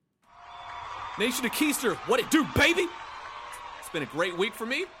Nation of Keister, what it do, baby? It's been a great week for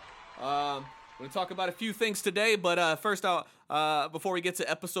me. I'm going to talk about a few things today, but first, before we get to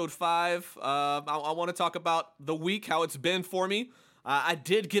episode 5, I want to talk about the week, how it's been for me. I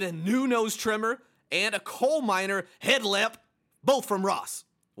did get a new nose trimmer and a coal miner headlamp, both from Ross.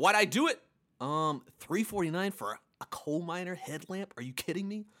 Why'd I do it? $349 for a coal miner headlamp? Are you kidding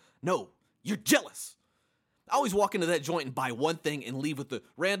me? No, you're jealous. I always walk into that joint and buy one thing and leave with the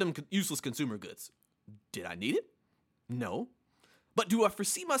random useless consumer goods. Did I need it? No. But do I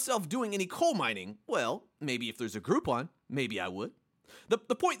foresee myself doing any coal mining? Well, maybe if there's a Groupon, maybe I would. The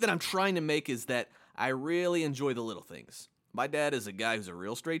point that I'm trying to make is that I really enjoy the little things. My dad is a guy who's a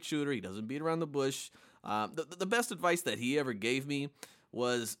real straight shooter. He doesn't beat around the bush. The best advice that he ever gave me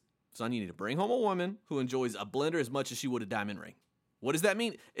was, son, you need to bring home a woman who enjoys a blender as much as she would a diamond ring. What does that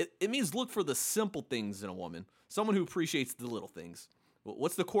mean? It means look for the simple things in a woman, someone who appreciates the little things.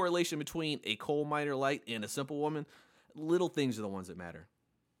 What's the correlation between a coal miner light and a simple woman? Little things are the ones that matter.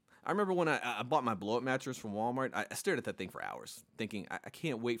 I remember when I bought my blow-up mattress from Walmart, I stared at that thing for hours, thinking I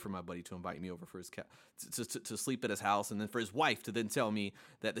can't wait for my buddy to invite me over for his to sleep at his house, and then for his wife to then tell me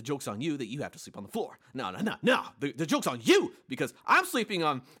that the joke's on you, that you have to sleep on the floor. No. The joke's on you, because I'm sleeping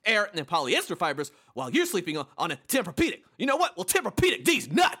on air and polyester fibers while you're sleeping on a Tempur-Pedic. You know what? Well, Tempur-Pedic,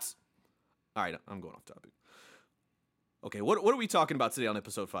 these nuts! All right, I'm going off topic. Okay, what are we talking about today on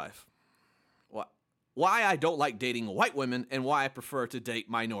episode 5? Why I don't like dating white women and why I prefer to date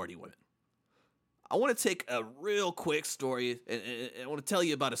minority women. I want to take a real quick story, and I want to tell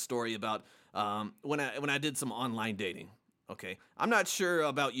you about a story about when I did some online dating. Okay, I'm not sure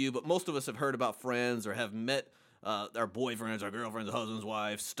about you, but most of us have heard about friends or have met our boyfriends, our girlfriends, husbands,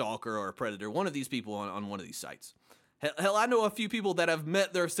 wives, stalker, or predator. One of these people on one of these sites. Hell, I know a few people that have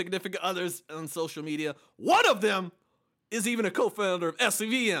met their significant others on social media. One of them is even a co-founder of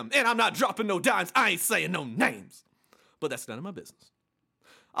SCVM, and I'm not dropping no dimes. I ain't saying no names. But that's none of my business.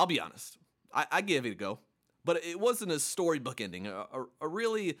 I'll be honest. I gave it a go, but it wasn't a storybook ending. It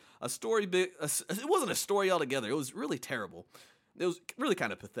wasn't a story altogether. It was really terrible. It was really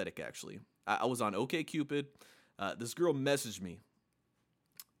kind of pathetic, actually. I was on OkCupid. This girl messaged me,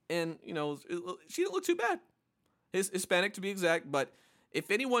 and she didn't look too bad. Hispanic to be exact, but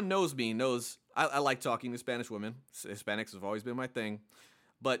if anyone knows me, knows I like talking to Spanish women. Hispanics have always been my thing.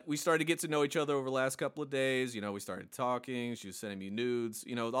 But we started to get to know each other over the last couple of days. We started talking. She was sending me nudes,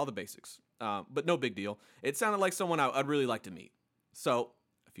 all the basics. But no big deal. It sounded like someone I'd really like to meet. So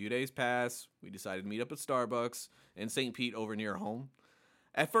a few days passed. We decided to meet up at Starbucks in St. Pete over near her home.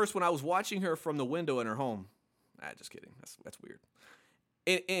 At first, when I was watching her from the window in her home, just kidding. That's weird.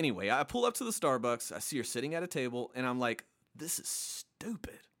 Anyway, I pull up to the Starbucks. I see her sitting at a table, and I'm like, this is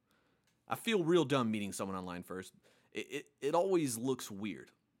stupid. I feel real dumb meeting someone online first. It always looks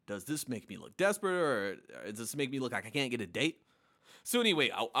weird. Does this make me look desperate, or does this make me look like I can't get a date? So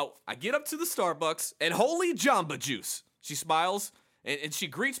anyway, I get up to the Starbucks, and holy Jamba Juice. She smiles, and she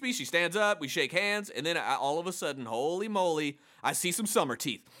greets me. She stands up. We shake hands, and then all of a sudden, holy moly, I see some summer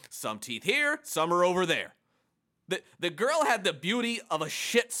teeth. Some teeth here, some are over there. The girl had the beauty of a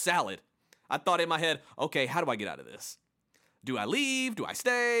shit salad. I thought in my head, okay, how do I get out of this? Do I leave? Do I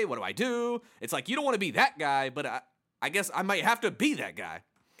stay? What do I do? It's like, you don't want to be that guy, but I guess I might have to be that guy.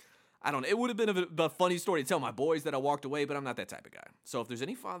 I don't know. It would have been a funny story to tell my boys that I walked away, but I'm not that type of guy. So if there's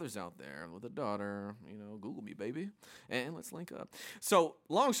any fathers out there with a daughter, Google me, baby, and let's link up. So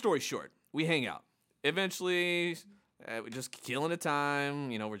long story short, we hang out. Eventually, we're just killing the time.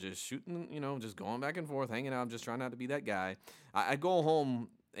 We're just shooting, just going back and forth, hanging out. I'm just trying not to be that guy. I go home.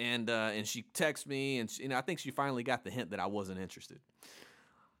 And she texts me, and I think she finally got the hint that I wasn't interested.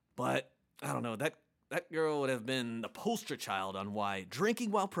 But I don't know, that girl would have been the poster child on why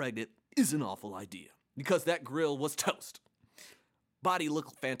drinking while pregnant is an awful idea, because that grill was toast. Body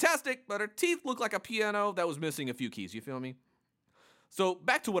looked fantastic, but her teeth looked like a piano that was missing a few keys. You feel me? So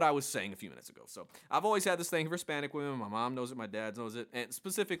back to what I was saying a few minutes ago. So I've always had this thing for Hispanic women. My mom knows it, my dad knows it, and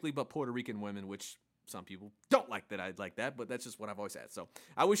specifically but Puerto Rican women, which some people don't like that I like that, but that's just what I've always had. So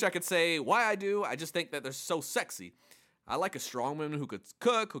I wish I could say why I do. I just think that they're so sexy. I like a strong woman who could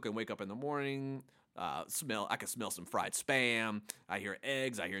cook, who can wake up in the morning, I can smell some fried Spam. I hear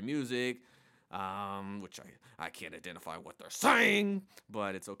eggs. I hear music. Which I can't identify what they're saying,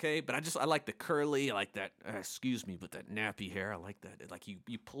 but it's okay. But I like the curly, I like that, excuse me, but that nappy hair, I like that. Like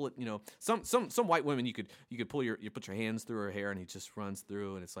you pull it, some white women, you could put your hands through her hair and it just runs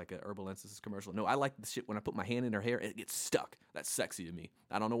through and it's like a Herbal Essences commercial. No, I like the shit when I put my hand in her hair, it gets stuck. That's sexy to me.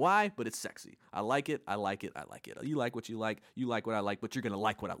 I don't know why, but it's sexy. I like it. I like it. I like it. You like what you like what I like, but you're going to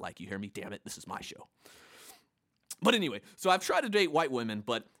like what I like. You hear me? Damn it. This is my show. But anyway, so I've tried to date white women,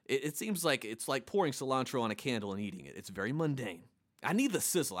 but it seems like it's like pouring cilantro on a candle and eating it. It's very mundane. I need the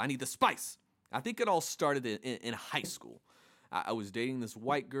sizzle. I need the spice. I think it all started in high school. I was dating this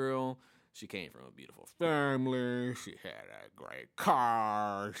white girl. She came from a beautiful family. She had a great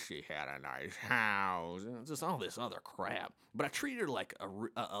car. She had a nice house. Just all this other crap. But I treated her like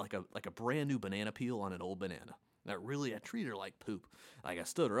a brand new banana peel on an old banana. I treated her like poop. Like I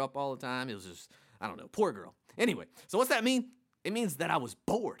stood her up all the time. It was just, I don't know, poor girl. Anyway, so what's that mean? It means that I was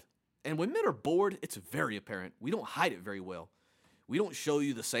bored. And when men are bored, it's very apparent. We don't hide it very well. We don't show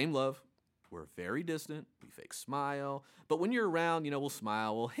you the same love. We're very distant. We fake smile. But when you're around, we'll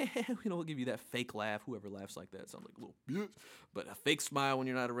smile. We'll give you that fake laugh. Whoever laughs like that sounds like a little bitch. But a fake smile when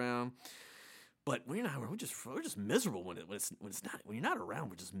you're not around. But when you're not around, we're just miserable when you're not around,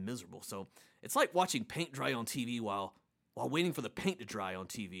 we're just miserable. So it's like watching paint dry on TV while waiting for the paint to dry on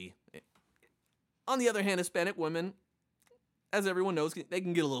TV. On the other hand, Hispanic women, as everyone knows, they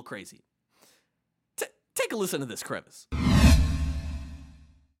can get a little crazy. Take a listen to this crevice.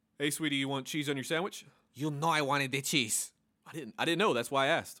 Hey, sweetie, you want cheese on your sandwich? You know I wanted the cheese. I didn't know. That's why I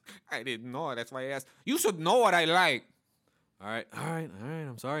asked. I didn't know. That's why I asked. You should know what I like. All right.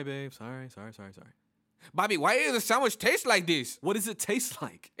 I'm sorry, babe. Sorry. Bobby, why does the sandwich taste like this? What does it taste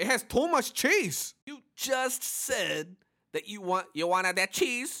like? It has too much cheese. You just said that you wanted that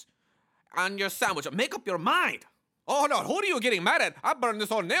cheese on your sandwich. Make up your mind. Oh, no. Who are you getting mad at? I burned this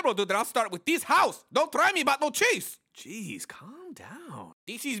whole neighborhood and I'll start with this house. Don't try me about no cheese. Jeez, calm down.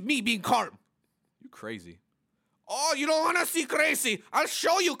 This is me being calm. You crazy. Oh, you don't want to see crazy. I'll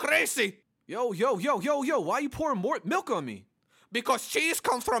show you crazy. Yo. Why are you pouring more milk on me? Because cheese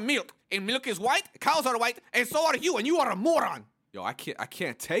comes from milk. And milk is white, cows are white, and so are you, and you are a moron. Yo, I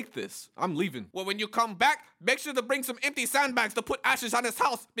can't take this. I'm leaving. Well, when you come back, make sure to bring some empty sandbags to put ashes on his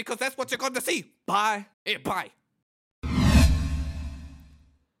house, because that's what you're going to see. Bye. Hey, bye.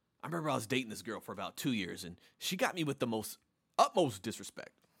 I remember I was dating this girl for about 2 years, and she got me with the utmost disrespect.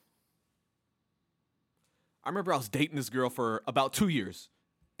 I remember I was dating this girl for about 2 years,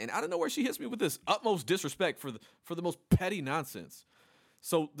 and I don't know where she hits me with this utmost disrespect for the most petty nonsense.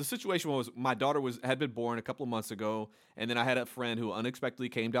 So the situation was my daughter had been born a couple of months ago, and then I had a friend who unexpectedly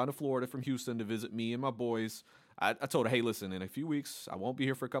came down to Florida from Houston to visit me and my boys. I told her, hey, listen, in a few weeks, I won't be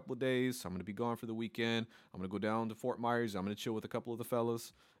here for a couple of days. I'm going to be gone for the weekend. I'm going to go down to Fort Myers. I'm going to chill with a couple of the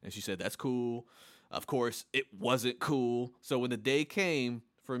fellas. And she said, that's cool. Of course, it wasn't cool. So when the day came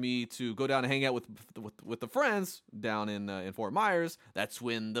for me to go down and hang out with the friends down in Fort Myers, that's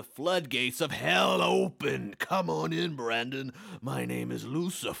when the floodgates of hell opened. Come on in, Brandon. My name is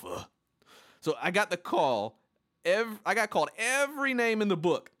Lucifer. So I got the call. I got called every name in the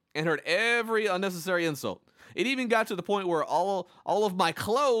book and heard every unnecessary insult. It even got to the point where all of my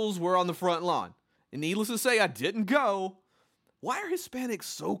clothes were on the front lawn. And needless to say, I didn't go. Why are Hispanics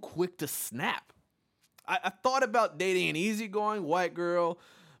so quick to snap? I thought about dating an easygoing white girl,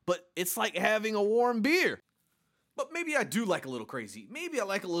 but it's like having a warm beer. But maybe I do like a little crazy. Maybe I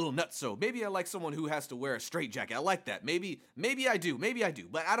like a little nutso. Maybe I like someone who has to wear a straitjacket. I like that. Maybe I do.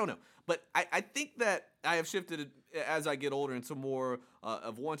 But I don't know. But I think that I have shifted as I get older into more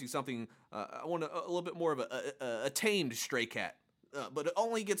of wanting something. I want a little bit more of a tamed stray cat. But it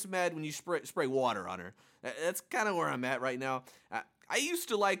only gets mad when you spray water on her. That's kind of where I'm at right now. I used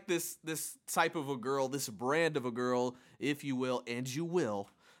to like this type of a girl, this brand of a girl, if you will, and you will.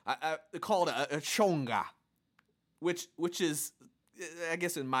 I call it a chonga, which is, I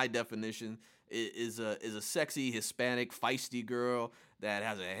guess in my definition, is a sexy Hispanic feisty girl that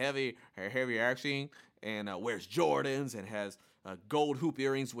has a heavy accent and wears Jordans and has gold hoop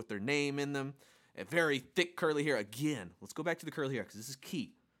earrings with their name in them. A very thick curly hair. Again, let's go back to the curly hair because this is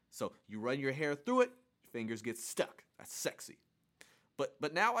key. So you run your hair through it, your fingers get stuck. That's sexy.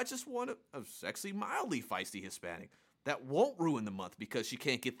 But now I just want a sexy, mildly feisty Hispanic that won't ruin the month because she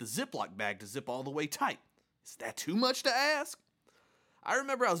can't get the Ziploc bag to zip all the way tight. Is that too much to ask? I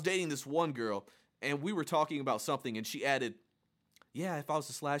remember I was dating this one girl, and we were talking about something, and she added, yeah, if I was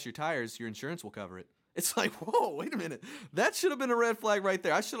to slash your tires, your insurance will cover it. It's like, whoa, wait a minute. That should have been a red flag right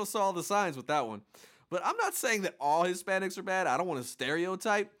there. I should have saw the signs with that one. But I'm not saying that all Hispanics are bad. I don't want to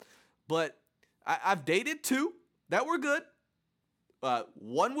stereotype. But I've dated two that were good.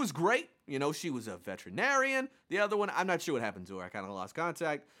 One was great. You know, she was a veterinarian. The other one, I'm not sure what happened to her. I kind of lost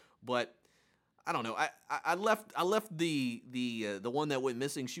contact. But I don't know. I left the one that went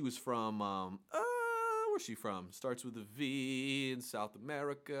missing. She was from where's she from? Starts with a V in South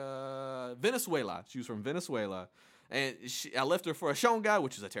America. Venezuela. She was from Venezuela. And I left her for a Chonga,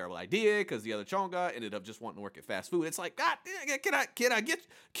 which is a terrible idea because the other Chonga ended up just wanting to work at fast food. It's like, God, can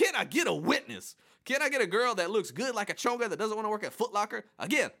I get a witness? Can I get a girl that looks good like a Chonga that doesn't want to work at Foot Locker?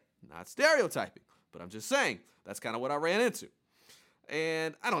 Again, not stereotyping, but I'm just saying that's kind of what I ran into.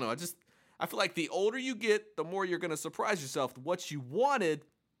 And I don't know, I feel like the older you get, the more you're going to surprise yourself. What you wanted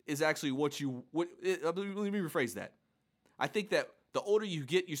is actually let me rephrase that. I think that the older you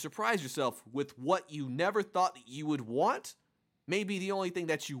get, you surprise yourself with what you never thought you would want, maybe the only thing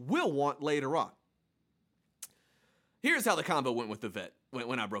that you will want later on. Here's how the combo went with the vet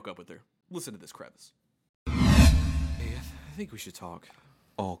when I broke up with her. Listen to this, Crevice. Hey, I think we should talk.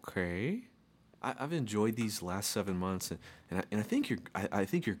 Okay. I've enjoyed these last 7 months, and I think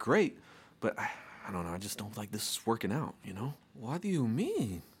you're great, but I don't know. I just don't like this is working out. You know? What do you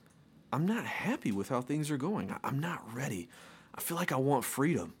mean? I'm not happy with how things are going. I'm not ready. I feel like I want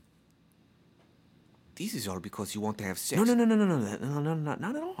freedom. This is all because you want to have sex. No, not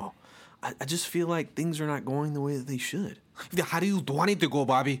at all. I just feel like things are not going the way that they should. How do you want it to go,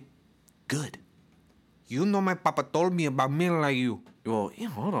 Bobby? Good. You know my papa told me about men like you. Well, yeah,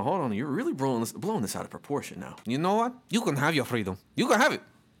 hold on. You're really blowing this out of proportion now. You know what? You can have your freedom. You can have it.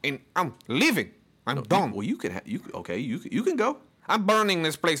 And I'm leaving. I'm done. You can go. I'm burning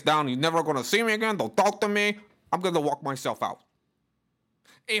this place down. You're never gonna see me again. Don't talk to me. I'm gonna walk myself out.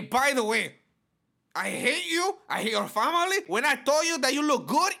 And by the way, I hate you. I hate your family. When I told you that you look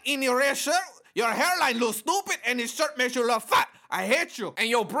good in your red shirt, your hairline looks stupid and this shirt makes you look fat. I hate you. And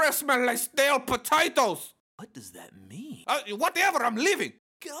your breath smells like stale potatoes. What does that mean? Whatever, I'm leaving.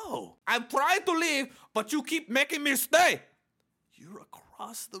 Go. I'm trying to leave, but you keep making me stay. You're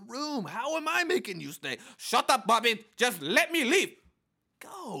across the room. How am I making you stay? Shut up, Bobby. Just let me leave.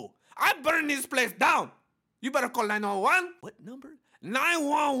 Go. I'm burning this place down. You better call 911. What number?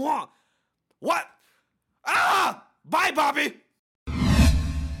 911. What? Bye, Bobby.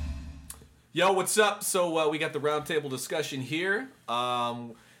 Yo, what's up? So we got the roundtable discussion here.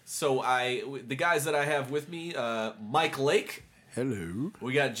 The guys that I have with me, Mike Lake. Hello.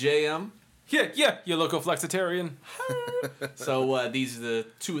 We got JM. Yeah, your local flexitarian. So these are the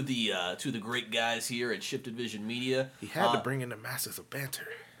two of the great guys here at Shifted Vision Media. He had to bring in the masters of banter.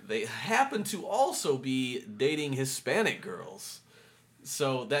 They happen to also be dating Hispanic girls.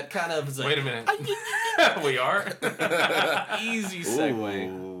 So that kind of is Wait a minute. We are? easy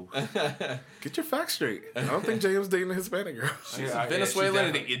segue. Get your facts straight. I don't think JM's dating a Hispanic girl. She's Venezuelan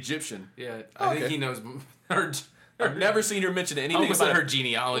and Egyptian. Yeah, I think he knows her. I've never seen her mention anything about about her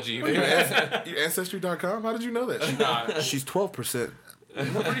genealogy. You Ancestry.com? How did you know that? She's 12%.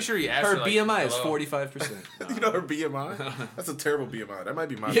 I'm pretty sure he asked her her, like, BMI is hello. 45%. You know her BMI? That's a terrible BMI. That might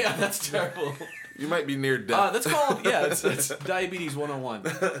be mine. Yeah, that's terrible. You might be near death. That's called, it's diabetes 101.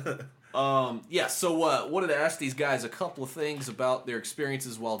 So wanted to ask these guys a couple of things about their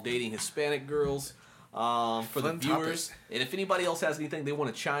experiences while dating Hispanic girls for the Fun viewers. topic. And if anybody else has anything they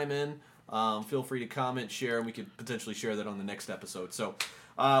want to chime in, feel free to comment, share, and we could potentially share that on the next episode. So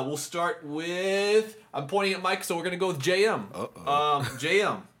we'll start with, I'm pointing at Mike, so we're going to go with JM.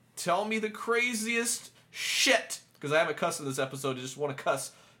 JM, tell me the craziest shit, because I haven't cussed in this episode, I just want to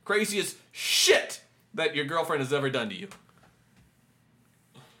cuss, craziest shit that your girlfriend has ever done to you.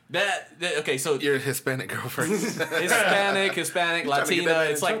 Okay, so Your Hispanic girlfriend. Hispanic, You're trying to get Latina, that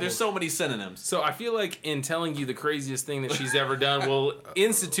man it's in like trouble. there's so many synonyms. So I feel like in telling you the craziest thing that she's ever done will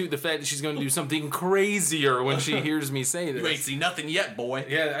institute the fact that she's going to do something crazier when she hears me say You ain't this. seen nothing yet, boy.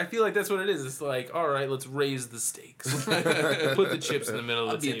 Yeah, I feel like that's what it is. It's like, all right, let's raise the stakes. Put the chips in the middle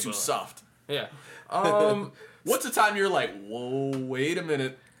of I'm the being table. too soft. Yeah. What's the time you're like, whoa, wait a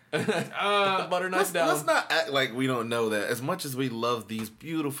minute. Put the butter knife down. Let's not act like we don't know that. As much as we love these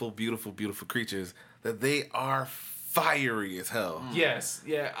beautiful, beautiful, beautiful creatures, that they are fiery as hell. Yes.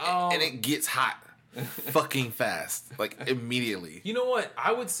 Yeah. And it gets hot fucking fast. Like, immediately. You know what?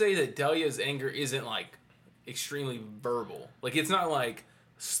 I would say that Delia's anger isn't like extremely verbal. Like it's not like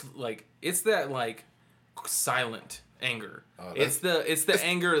it's that like silent anger. It's the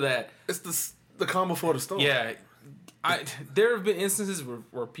anger that It's the calm before the storm. yeah. There have been instances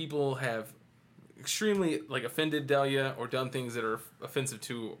where people have extremely like offended Delia or done things that are offensive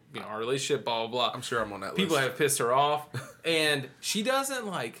to our relationship. Blah blah blah. I'm sure I'm on that People list. have pissed her off, and she doesn't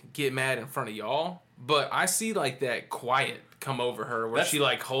like get mad in front of y'all. But I see like that quiet come over her where she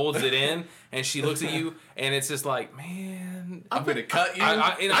like holds it in and she looks at you, and it's just like, man, I'm gonna cut you.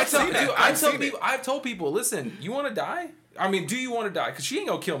 I've told people, listen, you want to die? I mean, do you want to die? Because she ain't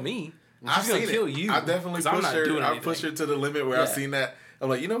gonna kill me. I've She's gonna seen kill it. I definitely pushed her. I pushed her to the limit where I've seen that. I'm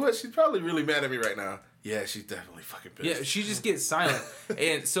like, you know what? She's probably really mad at me right now. Yeah, she's definitely fucking pissed. Yeah, she just gets silent.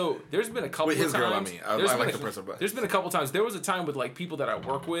 And so there's been a couple With his of times. girl, I mean. I like the person, but There's been a couple times. There was a time with like people that I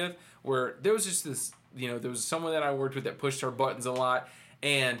work with where there was just this, there was someone that I worked with that pushed her buttons a lot,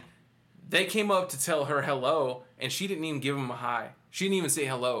 and they came up to tell her hello, and she didn't even give them a hi. She didn't even say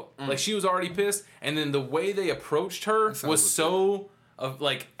hello. Like, she was already pissed, and then the way they approached her was so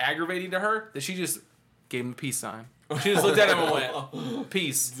aggravating to her that she just gave him a peace sign. She just looked at him and went,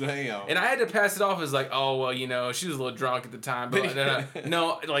 peace. Damn. And I had to pass it off as like, oh, well, she was a little drunk at the time. But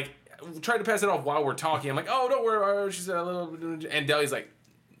no, tried to pass it off while we're talking. I'm like, oh, don't worry. She said a little. And Deli's like,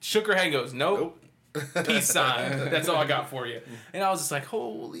 shook her head and goes, nope. Peace sign. That's all I got for you. And I was just like,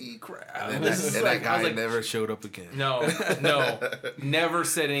 holy crap. And that guy never showed up again. No. Never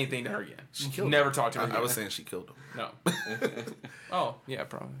said anything to her again. She killed Never him. talked to her again. I was saying she killed him. No. Oh, yeah,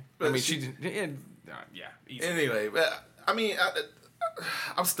 probably. But I mean, she did. Yeah. Easy. Anyway,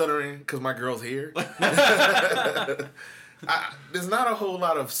 I'm stuttering because my girl's here. There's not a whole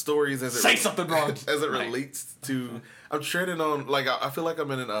lot of stories as it relates to. I'm treading on I feel like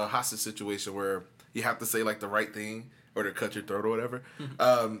I'm in a hostage situation where you have to say like the right thing or to cut your throat or whatever.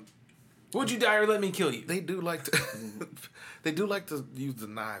 Would you die or let me kill you? They do like to. They do like to use the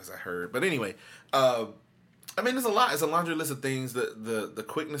knives. I heard, but anyway, there's a lot. It's a laundry list of things. The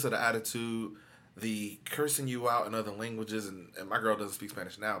quickness of the attitude. The cursing you out in other languages, and my girl doesn't speak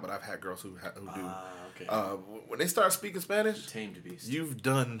Spanish now, but I've had girls who do. Okay. When they start speaking Spanish, tamed beast. You've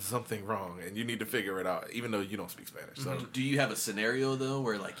done something wrong, and you need to figure it out, even though you don't speak Spanish. So, do you have a scenario though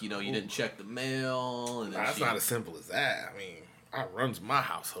where you didn't check the mail? And that's not as simple as that. I mean, I runs my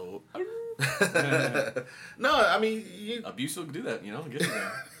household. No, I mean, abuse will do that. Get it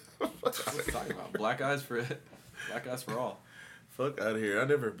there. What are we talking about? Black eyes for all. Fuck out of here. I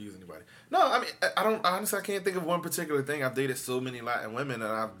never abuse anybody. No, I mean, I can't think of one particular thing. I've dated so many Latin women, and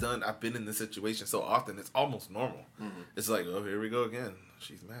I've been in this situation so often, it's almost normal. Mm-hmm. It's like, oh, here we go again.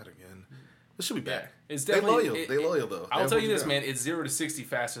 She's mad again. But she'll be back. Yeah, it's definitely, They're loyal, though. I'll tell you this, man. It's 0 to 60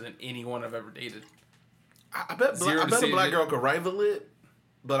 faster than anyone I've ever dated. I bet a black girl could rival it,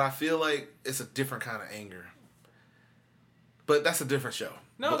 but I feel like it's a different kind of anger. But that's a different show.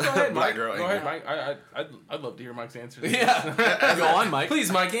 No, go ahead, Mike. Girl go ahead, Mike. I'd love to hear Mike's answer. Yeah. Go on, Mike.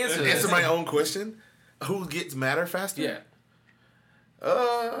 Please, Mike, answer this. Answer my own question. Who gets madder faster? Yeah.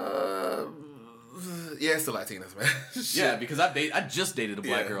 Yeah, it's the Latinos, man. Yeah, because I just dated a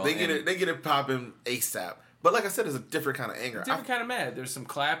black girl. They get it popping ASAP. But like I said, it's a different kind of anger. Different kind of mad. There's some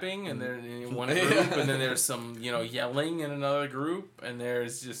clapping, and there in one group, and then there's some yelling in another group, and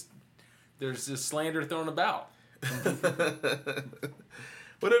there's just slander thrown about.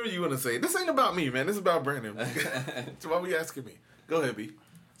 Whatever you want to say. This ain't about me, man. This is about Brandon. So why are you asking me? Go ahead, B.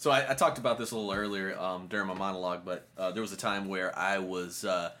 So I talked about this a little earlier during my monologue, but there was a time where I was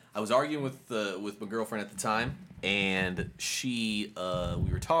arguing with my girlfriend at the time, and we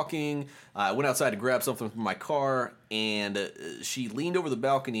were talking. I went outside to grab something from my car, and she leaned over the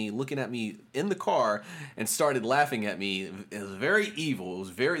balcony, looking at me in the car, and started laughing at me. It was very evil. It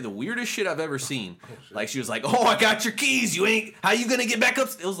was the weirdest shit I've ever seen. Like, she was like, "Oh, I got your keys. How you gonna get back up?"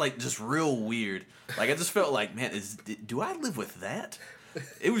 It was like just real weird. Like, I just felt like, man, do I live with that?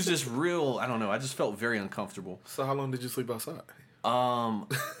 It was just real. I don't know. I just felt very uncomfortable. So how long did you sleep outside?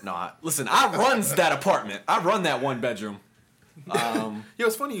 Listen, I runs that apartment. I run that one bedroom.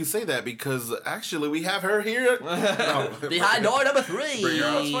 It's funny you say that because actually we have her here. Behind door number 3.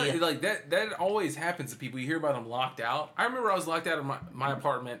 It's funny, like that always happens to people. You hear about them locked out. I remember I was locked out of my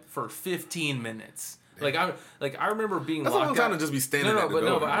apartment for 15 minutes. I remember being That's locked out. That's a long time to just be standing at the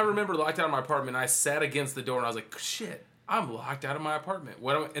door. But I remember locked out of my apartment, and I sat against the door, and I was like, shit, I'm locked out of my apartment.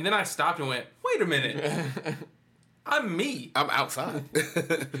 And then I stopped and went, wait a minute. I'm me. I'm outside.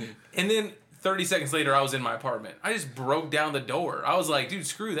 And then 30 seconds later, I was in my apartment. I just broke down the door. I was like, dude,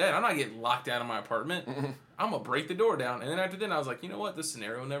 screw that. I'm not getting locked out of my apartment. I'm going to break the door down. And then after that, I was like, you know what? This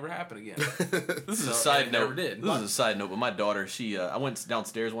scenario will never happen again. This is a side note. This is a side note, but my daughter, I went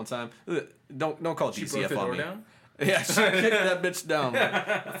downstairs one time. Don't call she GCF broke the on door me. Down? Yeah, she kicked that bitch down.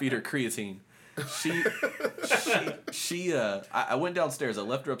 I feed her creatine. I went downstairs. I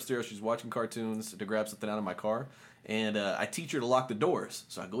left her upstairs. She was watching cartoons to grab something out of my car. And I teach her to lock the doors.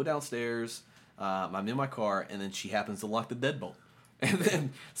 So I go downstairs. I'm in my car, and then she happens to lock the deadbolt. And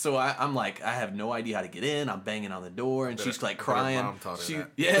then, so I'm like, I have no idea how to get in. I'm banging on the door, and she's like crying. Mom taught her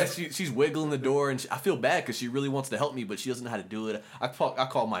that. She's wiggling the door, and I feel bad because she really wants to help me, but she doesn't know how to do it. I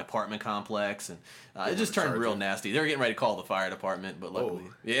called my apartment complex, and it just turned real nasty. They were getting ready to call the fire department, but luckily,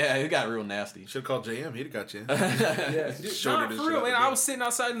 it got real nasty. Should have called JM. He'd have got you. Yeah, dude, for real, man. I was sitting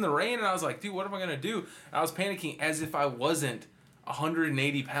outside in the rain, and I was like, dude, what am I gonna do? And I was panicking as if I wasn't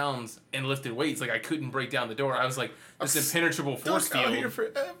 180 pounds and lifted weights. Like I couldn't break down the door. I was like, this impenetrable force Stuck out field. here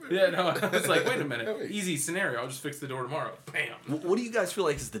forever. Yeah, no, I was like, wait a minute. Easy scenario. I'll just fix the door tomorrow. Bam. What do you guys feel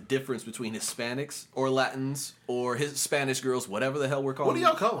like is the difference between Hispanics or Latins or Spanish girls, whatever the hell we're calling What do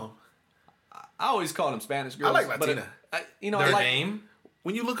y'all call them? I always call them Spanish girls. I like Latina. But Their name?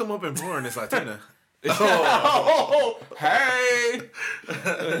 When you look them up in porn, it's Latina. Oh, hey!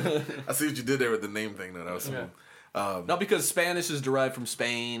 I see what you did there with the name thing, though. That was smooth. Not because Spanish is derived from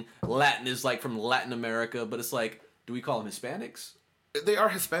Spain, Latin is like from Latin America, but it's like, do we call them Hispanics? They are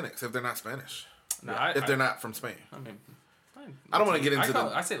Hispanics if they're not Spanish. No, if they're not from Spain. I mean, I don't want to get into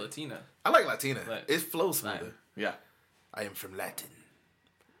I say Latina. I like Latina. Latin. It flows smoother. Latin. Yeah. I am from Latin.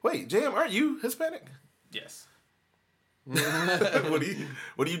 Wait, JM, aren't you Hispanic? Yes. What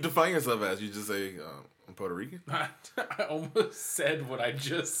do you define yourself as? You just say I'm Puerto Rican? I almost said what I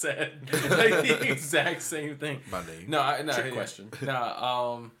just said. Like the exact same thing. My name. Trick Yeah. question.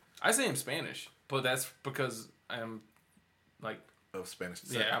 No, I say I'm Spanish, but that's because I'm like, Of Spanish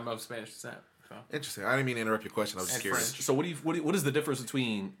descent. yeah, I'm of Spanish descent. So. Interesting. I didn't mean to interrupt your question. I was just And curious. French. So what is the difference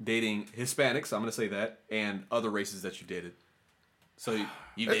between dating Hispanics, I'm going to say that, and other races that you dated? So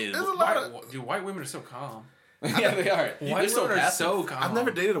you dated... There's a lot of... Dude, white women are so calm. Yeah, they are. White They're women are passive. so calm. I've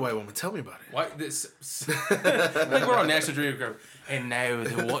never dated a white woman. Tell me about it. Like we're on National Geographic. And now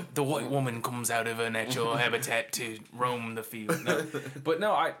the white woman comes out of her natural habitat to roam the field. No. But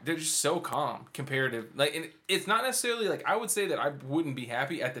no, they're just so calm comparative. Like, and it's not necessarily like I would say that I wouldn't be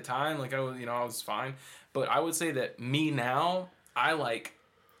happy at the time. Like I was fine. But I would say that me now, I like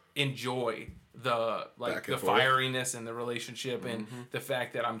enjoy the fieriness and the relationship and the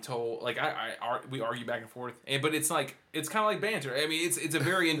fact that I'm told like we argue back and forth. But it's like it's kind of like banter. I mean, it's a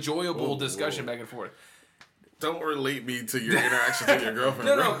very enjoyable discussion back and forth. Don't relate me to your interactions with your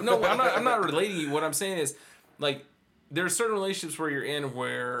girlfriend. No. I'm not relating you. What I'm saying is, like, there are certain relationships where you're in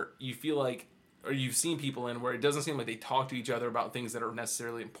where you feel like, or you've seen people in where it doesn't seem like they talk to each other about things that are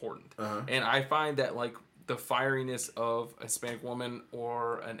necessarily important. And I find that like the fieriness of a Hispanic woman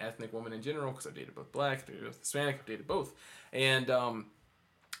or an ethnic woman in general, because I've dated both black, I've dated both Hispanic, I've dated both, and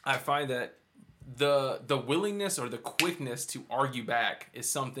I find that the willingness or the quickness to argue back is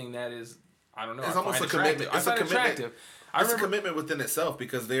something that is. I don't know. It's almost a commitment. It's a commitment. Attractive. It's a commitment within itself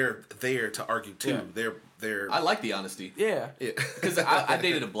because they're there to argue too. Yeah. They're. I like the honesty. Yeah. Because I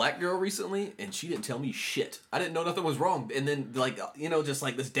dated a black girl recently, and she didn't tell me shit. I didn't know nothing was wrong. And then, like, just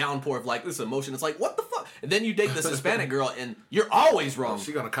like this downpour of, like, this emotion. It's like, what the fuck? And then you date this Hispanic girl, and you're always wrong.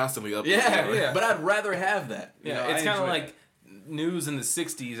 She's going to constantly up. Yeah. But I'd rather have that. Yeah, You know, it's I kind of enjoy like news in the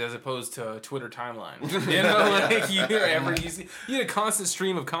 60s as opposed to Twitter timeline. You know, like you had a constant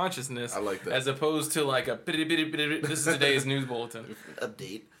stream of consciousness. I like that. As opposed to like a this is today's news bulletin.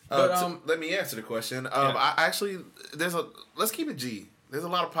 Update. But, let me answer the question. Yeah. I actually let's keep it G. There's a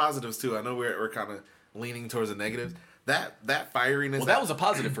lot of positives too. I know we're kind of leaning towards the negatives. That fieriness. Well, that was a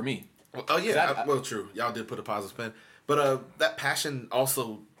positive for me. Oh yeah. Well, true. Y'all did put a positive spin, but that passion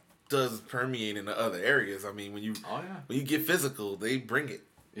also does permeate into other areas. I mean, when you get physical, they bring it.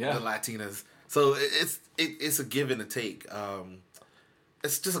 Yeah. The Latinas. So it's a give and a take.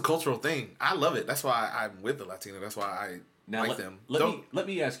 It's just a cultural thing. I love it. That's why I'm with the Latina. That's why I like them. Let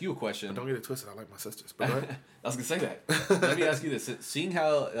me ask you a question. Don't get it twisted. I like my sisters. But go ahead. I was gonna say that. Let me ask you this: seeing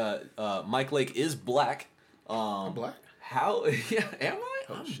how Mike Lake is black, I'm black. how am I?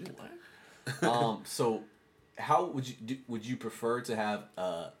 Oh, I'm shit. black. So how would you prefer to have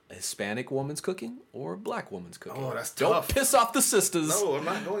a Hispanic woman's cooking or a black woman's cooking? Oh, that's Don't tough. piss off the sisters. No, I'm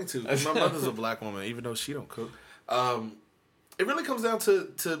not going to. My mother's a black woman, even though she don't cook. It really comes down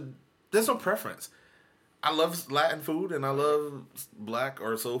to there's no preference. I love Latin food and I love black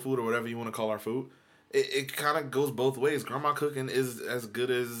or soul food or whatever you want to call our food. It kind of goes both ways. Grandma cooking is as good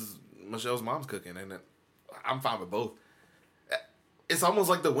as Michelle's mom's cooking, and I'm fine with both. It's almost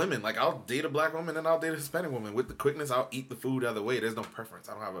like the women. Like, I'll date a black woman and I'll date a Hispanic woman. With the quickness, I'll eat the food either way. There's no preference.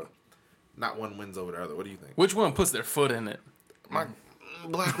 I don't have not one wins over the other. What do you think? Which one puts their foot in it? My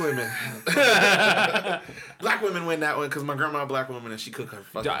black women. Black women win that one because my grandma a black woman and she cook her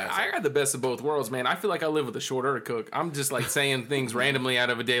fucking ass I off. got the best of both worlds, man. I feel like I live with a short order cook. I'm just like saying things randomly out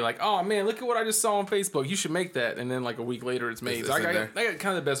of a day, like, "Oh man, look at what I just saw on Facebook. You should make that." And then like a week later, it's made. So I got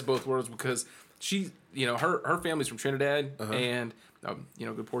kind of the best of both worlds because she, her family's from Trinidad, and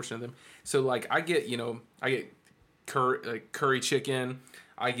good portion of them. So like I get curry chicken.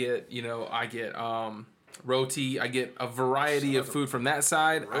 I get roti. I get a variety of food from that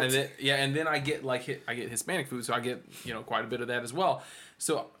side, and then I get Hispanic food, so I get quite a bit of that as well.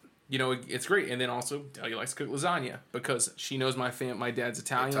 So it's great. And then also Delia likes to cook lasagna because she knows my dad's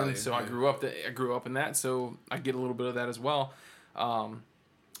Italian, so I grew up in that, so I get a little bit of that as well.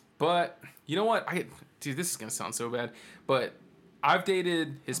 But you know what? Dude, this is gonna sound so bad, but I've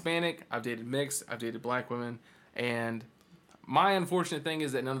dated Hispanic, I've dated mixed, I've dated black women, and my unfortunate thing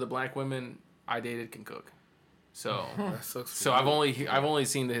is that none of the black women I dated can cook. So, That sucks for so you. I've only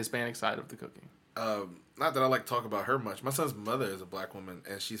seen the Hispanic side of the cooking. Not that I like to talk about her much. My son's mother is a black woman,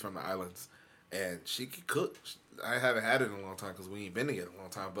 and she's from the islands, and she can cook. I haven't had it in a long time because we ain't been together in a long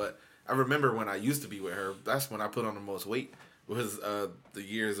time. But I remember when I used to be with her. That's when I put on the most weight. Was the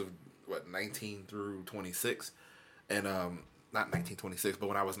years of 19 through 26, and not 1926, but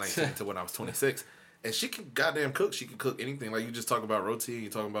when I was 19 to when I was 26. And she can goddamn cook. She can cook anything. Like you just talk about roti, you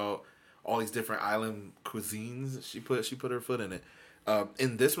talking about all these different island cuisines. She put her foot in it.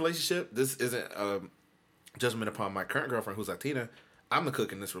 In this relationship, this isn't judgment upon my current girlfriend who's Latina. I'm the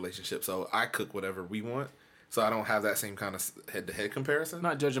cook in this relationship, so I cook whatever we want. So I don't have that same kind of head-to-head comparison.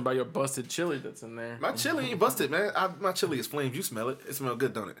 Not judging by your busted chili that's in there. My chili ain't busted, man. My chili is flames. You smell it. It smells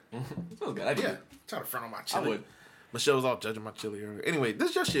good, don't it? It smells good. I do. Yeah. Trying to front on my chili. I would. Michelle's all judging my chili earlier. Anyway, this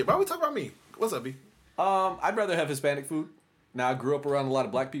is your shit. Why we talking about me? What's up, B? I'd rather have Hispanic food. Now, I grew up around a lot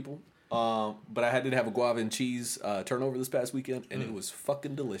of black people, but I did have a guava and cheese turnover this past weekend, and it was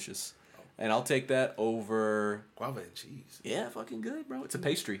fucking delicious. And I'll take that over... Guava and cheese. Yeah, fucking good, bro. It's a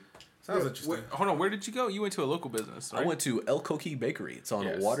pastry. Sounds interesting. Hold on, where did you go? You went to a local business, right? I went to El Coqui Bakery. It's on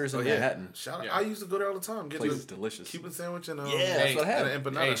Yes. Waters in Manhattan. Shout out. Yeah. I used to go there all the time. Get Place the is delicious. Cuban sandwich and Yeah, that's what I had. and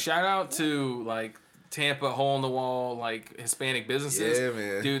empanada. Hey, shout out to like Tampa hole in the wall like Hispanic businesses. Yeah,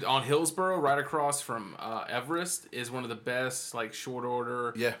 man. Dude, on Hillsborough, right across from Everest, is one of the best like short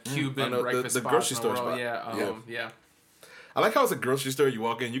order Yeah. Cuban I know, breakfast the spots grocery in the store world. spot. Yeah. I like how it's a grocery store. You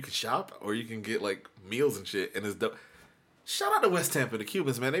walk in, you can shop, or you can get like meals and shit, and it's dope. Shout out to West Tampa, the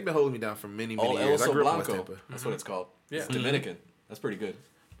Cubans, man. They've been holding me down for many Oh, El years. I Oso grew up in West Blanco. Tampa. That's what it's called. Yeah. It's Dominican. That's pretty good.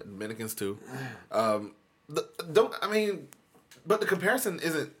 Dominicans too. But the comparison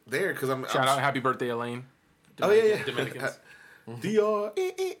isn't there because I'm Shout out, happy birthday, Elaine. Oh yeah. Dominicans. Dior.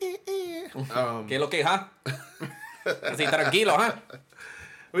 Que lo que, huh? Así tranquilo, huh?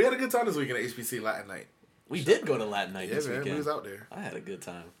 We had a good time this weekend at HBC Latin Night. We did go to Latin Night Yeah, this man, weekend. we was out there. I had a good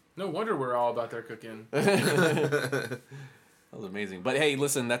time. No wonder we're all about their cooking. That was amazing. But hey,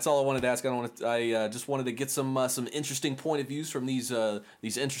 listen, that's all I wanted to ask. I just wanted to get some interesting point of views from these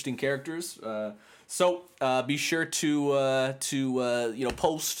interesting characters. So be sure to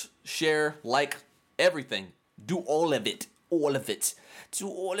post, share, like everything. Do all of it. Do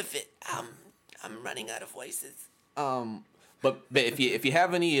all of it. I'm running out of voices. But if you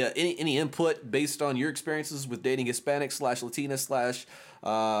have any input based on your experiences with dating Hispanic / Latina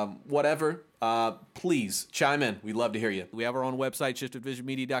 / whatever, please chime in. We'd love to hear you. We have our own website,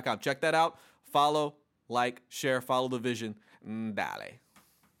 shiftedvisionmedia.com. Check that out. Follow, like, share, follow the vision. Dale.